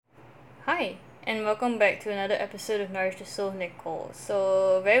Hi, and welcome back to another episode of Enriched with Nicole.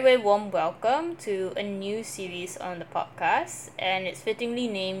 So, very warm welcome to a new series on the podcast, and it's fittingly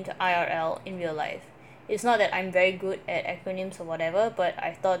named IRL in real life. It's not that I'm very good at acronyms or whatever, but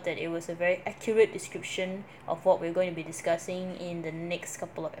I thought that it was a very accurate description of what we're going to be discussing in the next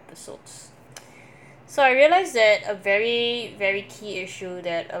couple of episodes. So I realized that a very key issue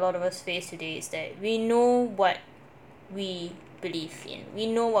that a lot of us face today is that we know what we believe in. We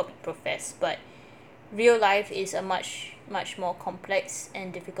know what we profess, but real life is a much more complex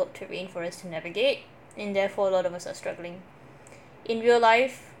and difficult terrain for us to navigate, and therefore a lot of us are struggling. In real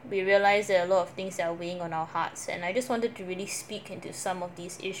life, we realize there are a lot of things that are weighing on our hearts, and I just wanted to really speak into some of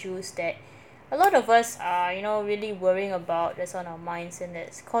these issues that a lot of us are, really worrying about, that's on our minds, and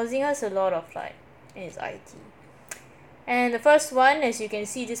that's causing us a lot of anxiety. And the first one, as you can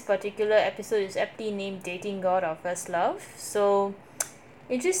see, this particular episode is aptly named Dating God or First Love. So,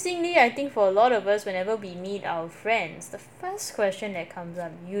 interestingly, I think for a lot of us, whenever we meet our friends, the first question that comes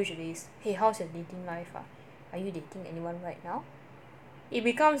up usually is, hey, how's your dating life? Are you dating anyone right now? It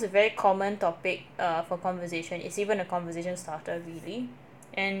becomes a very common topic for conversation. It's even a conversation starter, really.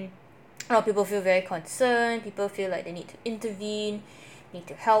 And a lot of people feel very concerned. People feel like they need to intervene, need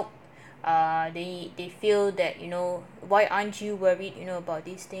to help. They feel that, why aren't you worried, about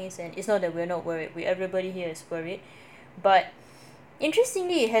these things? And it's not that we're not worried. Everybody here is worried. But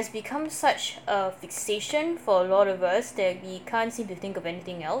interestingly, it has become such a fixation for a lot of us that we can't seem to think of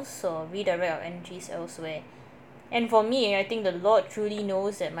anything else or redirect our energies elsewhere. And for me, I think the Lord truly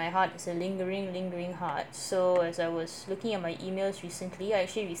knows that my heart is a lingering heart. So as I was looking at my emails recently, I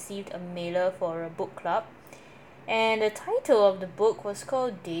actually received a mailer for a book club. And the title of the book was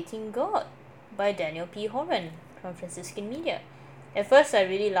called Dating God by Daniel P. Horan from Franciscan Media. At first, I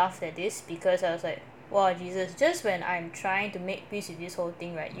really laughed at this because I was like, wow, Jesus, just when I'm trying to make peace with this whole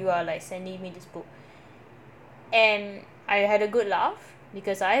thing, right, you are sending me this book. And I had a good laugh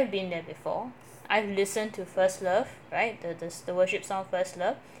because I have been there before. I've listened to First Love, right, the worship song First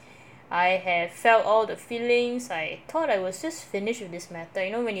Love. I have felt all the feelings. I thought I was just finished with this matter.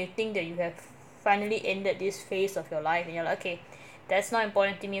 When you think that you have finally ended this phase of your life and you're like, okay, that's not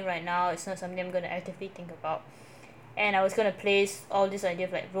important to me right now. It's not something I'm going to actively think about. And I was going to place all this idea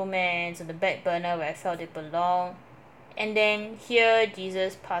of romance on the back burner where I felt it belonged. And then here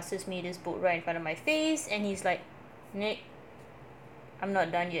Jesus passes me this book right in front of my face and he's like, Nick, I'm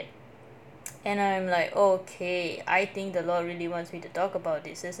not done yet. And I'm like, okay, I think the Lord really wants me to talk about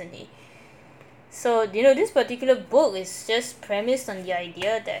this, isn't he? So, this particular book is just premised on the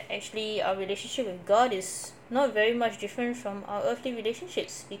idea that actually our relationship with God is not very much different from our earthly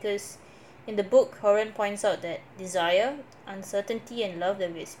relationships, because in the book, Horan points out that desire, uncertainty, and love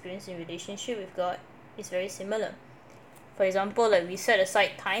that we experience in relationship with God is very similar. For example, we set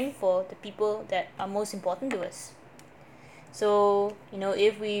aside time for the people that are most important to us. So,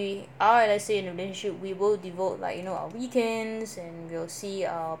 if we are, let's say, in a relationship, we will devote, our weekends, and we'll see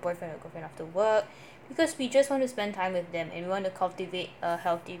our boyfriend or girlfriend after work, because we just want to spend time with them, and we want to cultivate a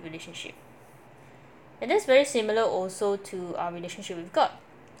healthy relationship. And that's very similar also to our relationship with God.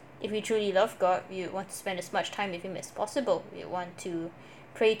 If we truly love God, we want to spend as much time with Him as possible. We want to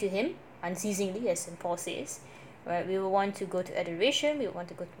pray to Him unceasingly, as St. Paul says. Right? We will want to go to adoration, we want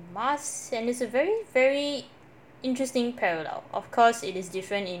to go to Mass, and it's a very interesting parallel. Of course, it is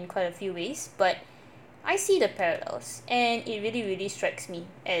different in quite a few ways, but I see the parallels, and it really strikes me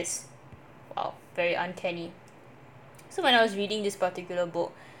as, wow, very uncanny. So when I was reading this particular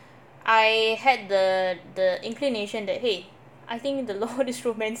book, I had the inclination that, hey, I think the Lord is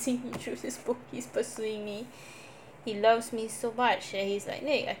romancing me through this book. He's pursuing me. He loves me so much, and he's like,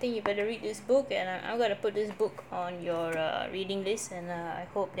 Nick, I think you better read this book, and I'm gonna put this book on your reading list, and I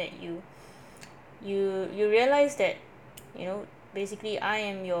hope that you realize that, basically I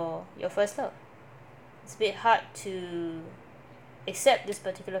am your first love. It's a bit hard to accept this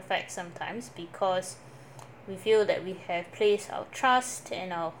particular fact sometimes, because we feel that we have placed our trust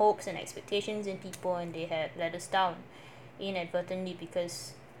and our hopes and expectations in people, and they have let us down inadvertently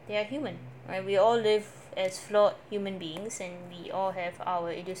because they are human, right? We all live as flawed human beings, and we all have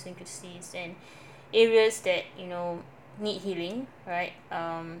our idiosyncrasies and areas that need healing, right?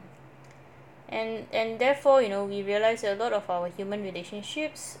 And therefore, we realize that a lot of our human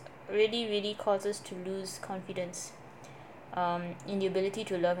relationships really cause us to lose confidence in the ability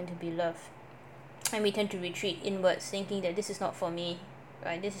to love and to be loved. And we tend to retreat inwards, thinking that this is not for me,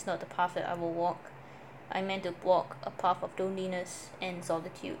 right? This is not the path that I will walk. I'm meant to walk a path of loneliness and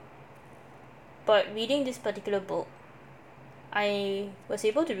solitude. But reading this particular book, I was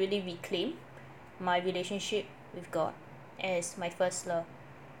able to really reclaim my relationship with God as my first love.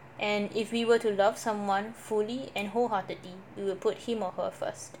 And if we were to love someone fully and wholeheartedly, we would put him or her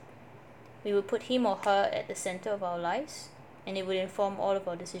first. We would put him or her at the center of our lives, and it would inform all of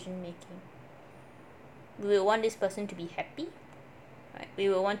our decision making. We would want this person to be happy, right? We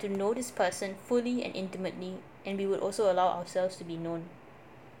would want to know this person fully and intimately, and we would also allow ourselves to be known.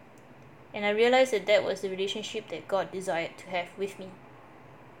 And I realized that that was the relationship that God desired to have with me.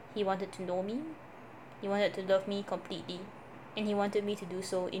 He wanted to know me, He wanted to love me completely, and He wanted me to do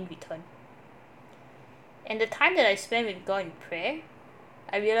so in return. And the time that I spent with God in prayer,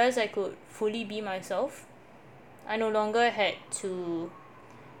 I realized I could fully be myself. I no longer had to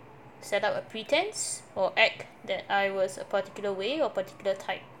set up a pretense or act that I was a particular way or particular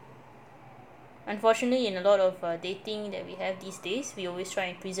type. Unfortunately, in a lot of dating that we have these days, we always try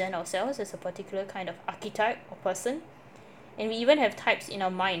and present ourselves as a particular kind of archetype or person. And we even have types in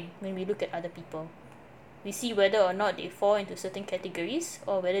our mind when we look at other people. We see whether or not they fall into certain categories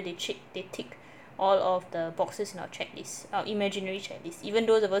or whether they tick all of the boxes in our checklist, our imaginary checklist. Even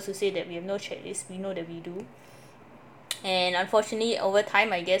those of us who say that we have no checklist, we know that we do. And unfortunately, over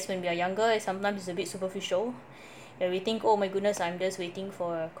time, I guess when we are younger, sometimes it's a bit superficial. We think, oh my goodness, I'm just waiting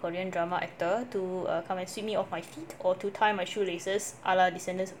for a Korean drama actor to come and sweep me off my feet or to tie my shoelaces a la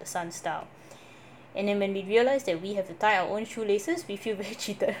Descendants of the Sun style. And then when we realize that we have to tie our own shoelaces, we feel very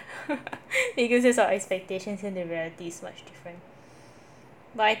cheated because it's our expectations and the reality is much different.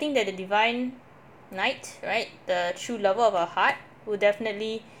 But I think that the divine knight, right, the true lover of our heart, will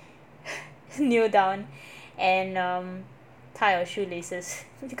definitely kneel down and tie our shoelaces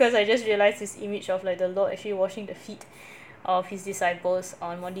because I just realized this image of like the Lord actually washing the feet of his disciples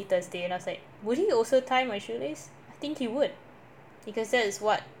on Maundy Thursday, and I was like, would he also tie my shoelace? I think he would, because that is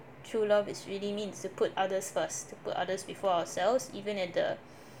what true love is really means, to put others first, to put others before ourselves, even at the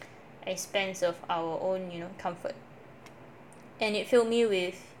expense of our own, comfort. And it filled me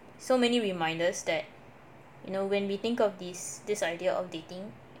with so many reminders that, when we think of this idea of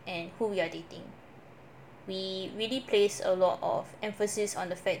dating and who we are dating, we really place a lot of emphasis on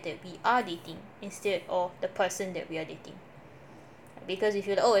the fact that we are dating instead of the person that we are dating. Because if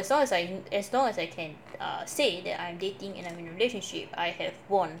you're like, oh, as long as I can say that I'm dating and I'm in a relationship, I have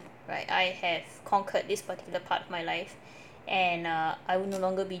won, right? I have conquered this particular part of my life, and I will no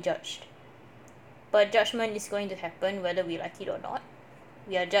longer be judged. But judgment is going to happen whether we like it or not.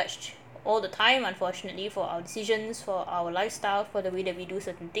 We are judged all the time, unfortunately, for our decisions, for our lifestyle, for the way that we do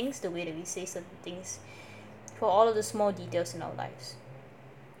certain things, the way that we say certain things, for all of the small details in our lives.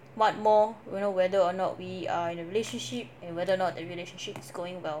 What more, whether or not we are in a relationship and whether or not the relationship is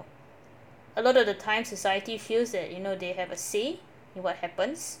going well. A lot of the time, society feels that, they have a say in what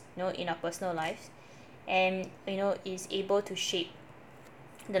happens, in our personal lives, and, is able to shape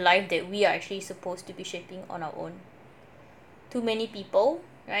the life that we are actually supposed to be shaping on our own. Too many people,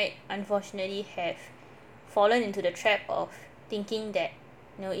 right, unfortunately have fallen into the trap of thinking that,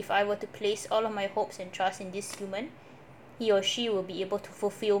 if I were to place all of my hopes and trust in this human, he or she will be able to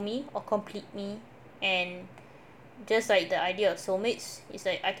fulfill me or complete me. And just like the idea of soulmates, it's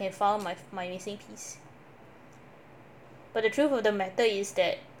like I can find my missing piece. But the truth of the matter is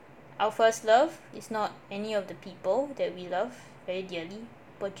that our first love is not any of the people that we love very dearly,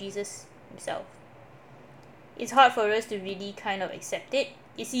 but Jesus himself. It's hard for us to really kind of accept it.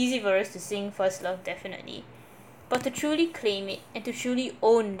 It's easy for us to sing first love, definitely. But to truly claim it and to truly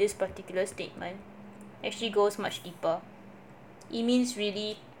own this particular statement actually goes much deeper. It means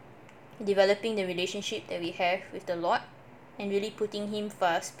really developing the relationship that we have with the Lord and really putting him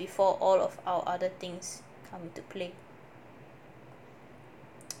first before all of our other things come into play.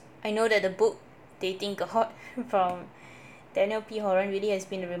 I know that the book Dating God from Daniel P. Horan really has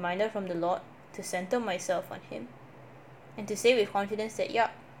been a reminder from the Lord to center myself on him and to say with confidence that,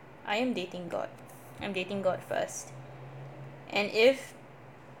 yeah, I am dating God. I'm dating God first. And if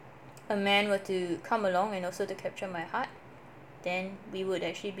a man were to come along and also to capture my heart, then we would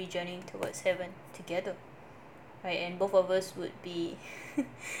actually be journeying towards heaven together, right? And both of us would be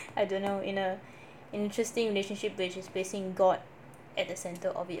I don't know, in an interesting relationship which is placing God at the center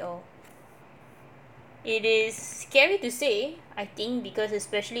of it all. It is scary to say, I think, because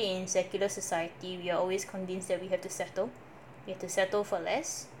especially in secular society, we are always convinced that we have to settle. We have to settle for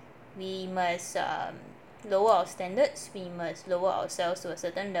less. We must lower our standards. We must lower ourselves to a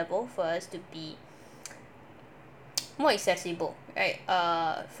certain level for us to be more accessible, right?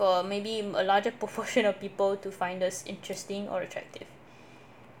 For maybe a larger proportion of people to find us interesting or attractive.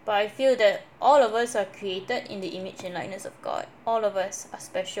 But I feel that all of us are created in the image and likeness of God. All of us are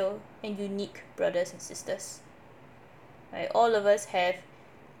special and unique brothers and sisters. Right? All of us have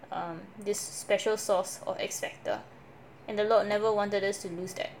this special source of X factor. And the Lord never wanted us to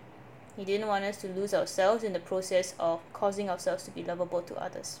lose that. He didn't want us to lose ourselves in the process of causing ourselves to be lovable to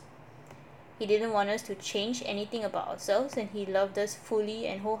others. He didn't want us to change anything about ourselves, and He loved us fully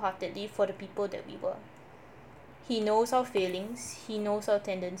and wholeheartedly for the people that we were. He knows our failings, He knows our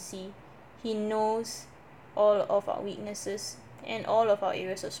tendency, He knows all of our weaknesses and all of our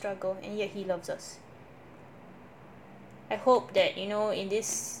areas of struggle, and yet He loves us. I hope that in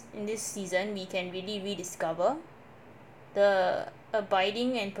this season we can really rediscover the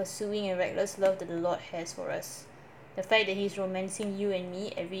abiding and pursuing and reckless love that the Lord has for us. The fact that He's romancing you and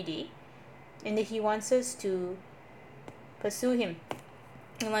me every day, and that He wants us to pursue Him.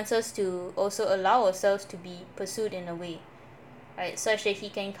 He wants us to also allow ourselves to be pursued in a way, right, such that He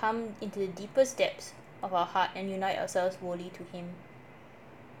can come into the deepest depths of our heart and unite ourselves wholly to Him.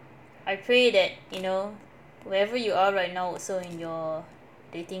 I pray that, wherever you are right now, also in your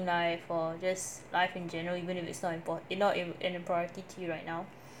dating life or just life in general, even if it's not an priority to you right now,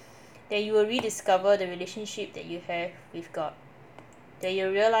 that you will rediscover the relationship that you have with God. That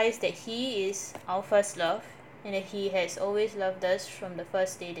you realize that He is our first love, and that He has always loved us from the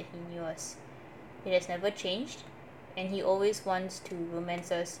first day that He knew us. It has never changed, and He always wants to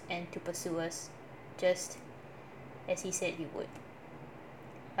romance us and to pursue us, just as He said He would.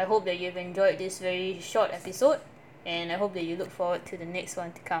 I hope that you've enjoyed this very short episode, and I hope that you look forward to the next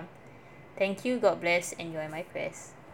one to come. Thank you, God bless, and enjoy my prayers.